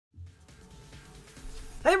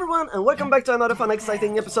Hey everyone, and welcome back to another fun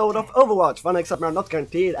exciting episode of Overwatch. Fun except we are not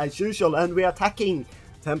guaranteed as usual, and we are attacking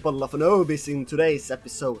Temple of Anubis in today's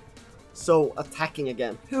episode. So, attacking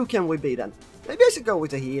again. Who can we be then? Maybe I should go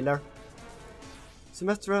with a healer.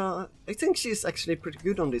 Symmetra, I think she's actually pretty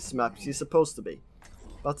good on this map, she's supposed to be.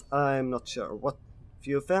 But I'm not sure. What?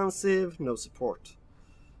 Few offensive, no support.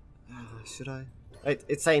 Should I?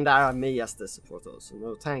 It's saying that I'm me as the support also,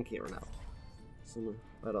 no tank here now. So,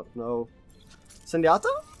 I don't know. Sendiata?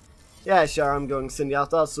 Yeah, sure, I'm going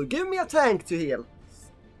Sendiata, so give me a tank to heal.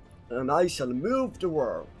 And I shall move the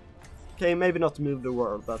world. Okay, maybe not move the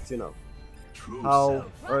world, but you know. How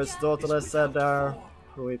Aristotle said there,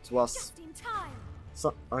 who it was.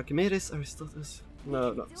 So, Archimedes? Aristotle?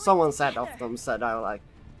 No. Someone said of them, said I like,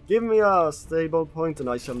 give me a stable point and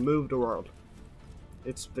I shall move the world.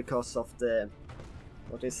 It's because of the,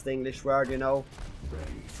 what is the English word, you know?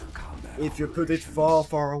 If you put it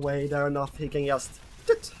far away there enough, he can just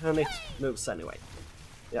and it moves anyway.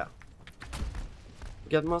 Yeah.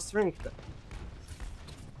 Get more strength then.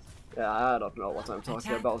 Yeah, I don't know what I'm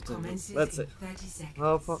talking about. Let's see.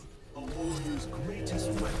 How far?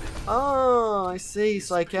 Oh, I see.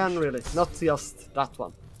 So I can really, not just that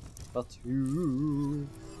one, but you.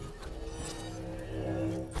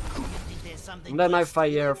 And then I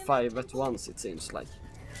fire 5 at once. It seems like.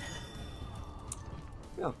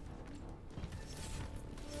 Yeah.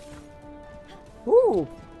 Ooh!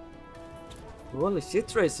 Holy shit,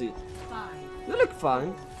 Tracy. You look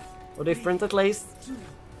fine. Or different at least.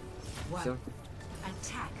 Sure.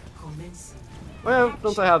 Well,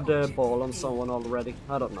 don't I have the ball on someone already?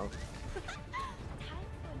 I don't know.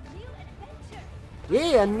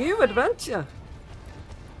 Yeah, a new adventure!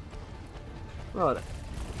 Right.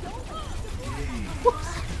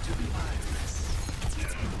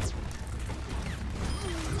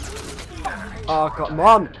 Oh, come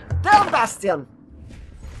on! Damn Bastion!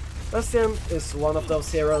 Bastion is one of those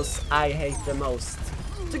heroes I hate the most,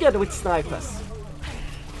 together with snipers.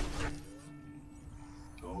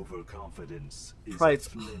 Overconfidence is Right. a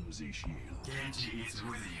flimsy shield.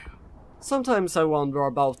 Sometimes I wonder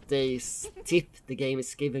about this tip the game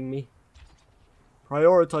is giving me.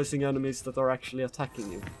 Prioritizing enemies that are actually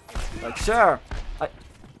attacking you. Like, sure, I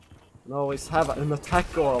can always have an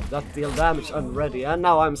attack orb that deal damage already, and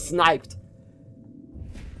now I'm sniped.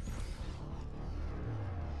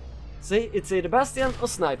 See, it's either Bastion or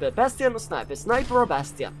Sniper, Bastion or Sniper, Sniper or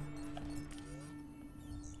Bastion.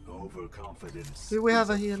 Overconfidence. Do we have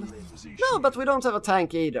a healer? No, but we don't have a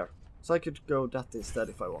tank either. So I could go that instead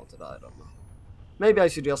if I wanted, I don't know. Maybe I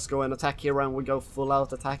should just go and attack here and we go full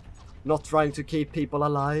out attack. Not trying to keep people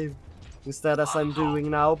alive. Instead, as I'm doing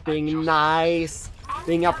now, being nice.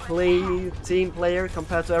 Being a team player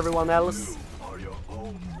compared to everyone else. You are your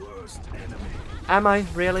own worst enemy. Am I?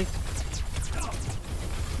 Really?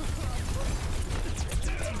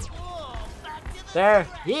 There,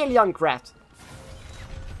 heal, young rat.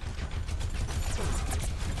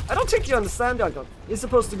 I don't think you understand, young. He's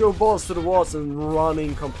supposed to go balls to the walls and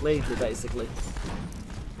running completely, basically.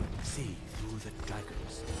 See through the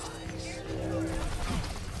dagger's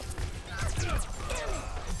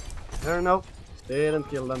eyes. There, no. Didn't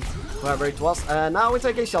kill them. Whoever it was. And now we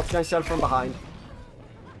take a shotgun shell from behind.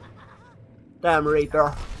 Damn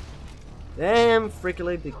Reaper. Damn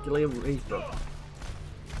frickly dickly Reaper.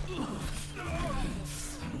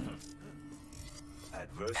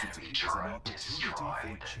 Adversity is an opportunity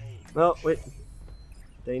for change. No, wait.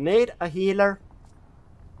 They need a healer.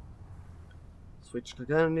 Switch to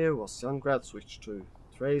Ganyu was Junkrat, switch to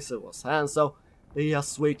Tracer was Hanzo. They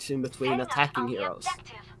just switch in between attacking heroes.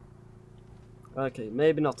 Okay,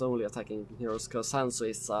 maybe not only attacking heroes, because Hanzo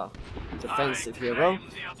is a defensive hero.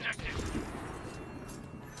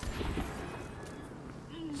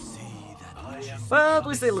 But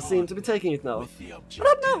we still seem to be taking it now. I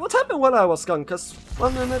don't know what happened when I was gone, because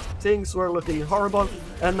 1 minute things were looking horrible,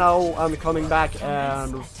 and now I'm coming back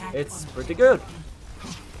and it's pretty good.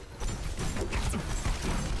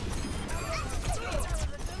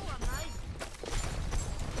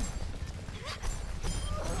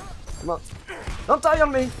 Come on. Don't die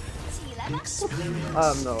on me! I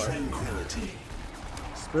have no idea.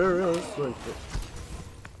 Experience.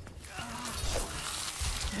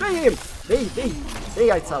 Beam! B,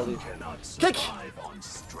 I tell you. Kick! I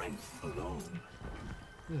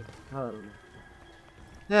don't know.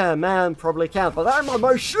 Yeah, man, probably can't, but I'm a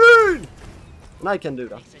machine! And I can do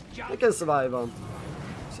that. I can survive on.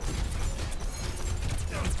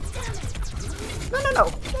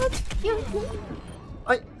 No.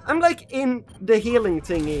 I'm like in the healing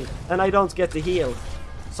thingy, and I don't get the heal.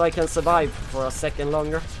 So I can survive for a second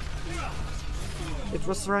longer. It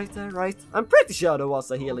was right there, right? I'm pretty sure there was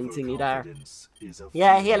a healing thingy there.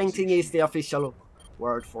 Yeah, healing thingy is the official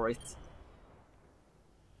word for it.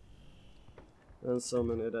 And so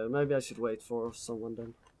many there. Maybe I should wait for someone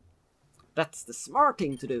then. That's the smart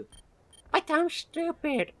thing to do. But I'm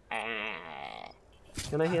stupid.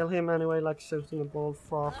 Can I heal him anyway, like shooting a ball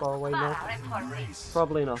far away now?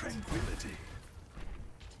 Probably not.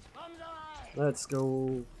 Let's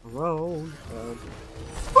go around.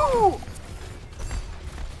 Woo!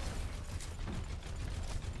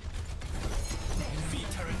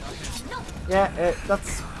 Yeah,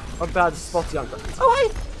 that's a bad spot, Younger. Oh, hey!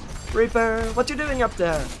 Reaper, what you doing up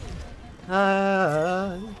there?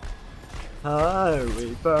 Hi,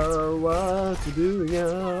 Reaper, what you doing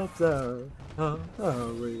up there? Hi,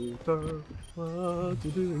 Reaper, what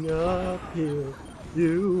you doing up here?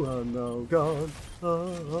 You are now gone.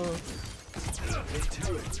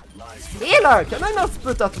 Healer, can I not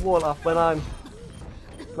put that wall up when I'm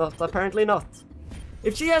not? Apparently not.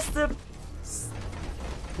 If she has the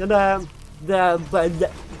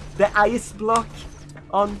ice block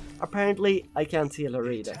on, apparently I can't heal her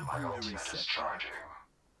either.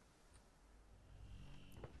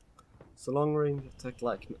 So long range attack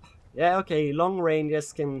like... Yeah, okay, long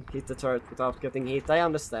ranges can hit the turret without getting hit, I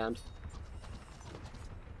understand.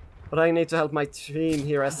 But I need to help my team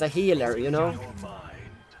here as a healer, you know?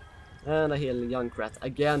 And I heal Junkrat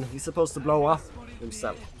again, he's supposed to blow up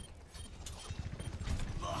himself.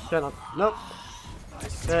 Cannot, nope.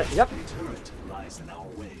 Yep.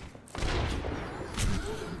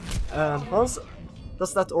 Also,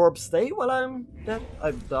 does that orb stay while I'm dead?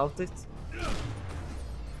 I doubt it.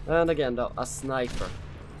 And again though, a sniper.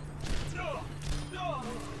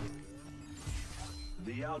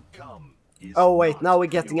 The outcome is oh wait, now we're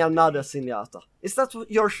getting another Zenyatta. Is that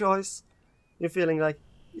your choice? You're feeling like,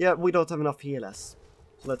 yeah, we don't have enough healers.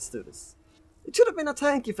 So let's do this. It should have been a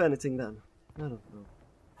tank if anything then. I don't know.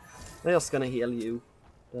 I'm just gonna heal you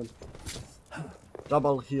then.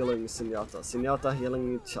 Double healing Zenyatta. Zenyatta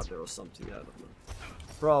healing each other or something, I don't know.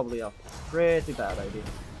 Probably a pretty bad idea.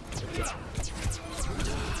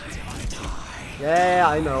 Yeah,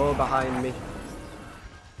 I know, behind me.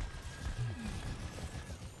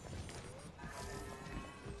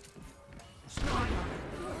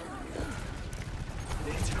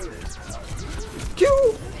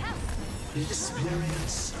 Q!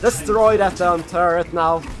 Destroy that damn turret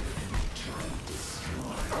now.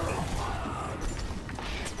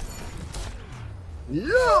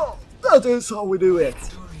 Yeah, that is how we do it.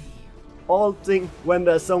 Ulting when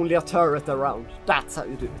there's only a turret around. That's how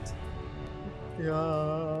you do it.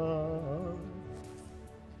 Yeah.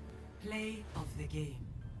 Play of the game.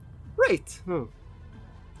 Great.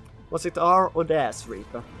 Was it R or dash,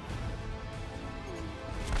 Reaper?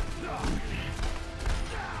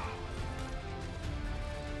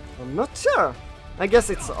 I'm not sure. I guess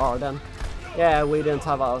it's R then. Yeah, we didn't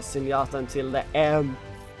have our Zenyatta until the end.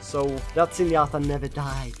 So that Zenyatta never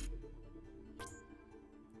died.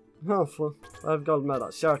 Oh, 5 gold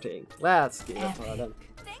medals. Sure thing. Let's give it to her then.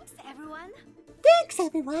 Thanks, everyone. Thanks,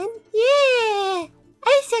 everyone. Yeah.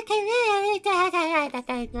 I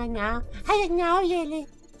don't know, really.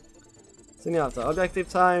 Zenyatta, objective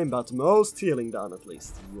time, but most healing done at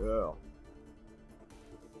least. Yeah.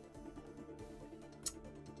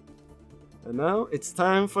 And now it's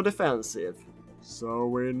time for defensive. So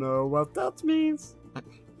we know what that means.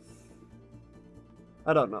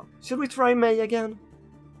 I don't know. Should we try Mei again?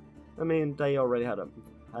 I mean, they already had a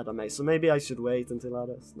Mei, so maybe I should wait until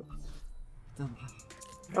others. No.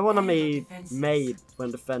 I wanna Mei when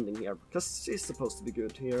defending here, because she's supposed to be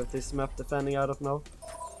good here at this map defending, I don't know.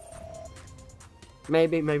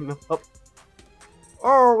 Maybe not. Oh.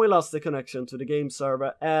 Or we lost the connection to the game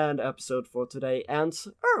server and episode for today ends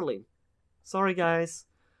early. Sorry guys.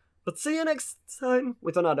 But see you next time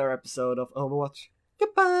with another episode of Overwatch.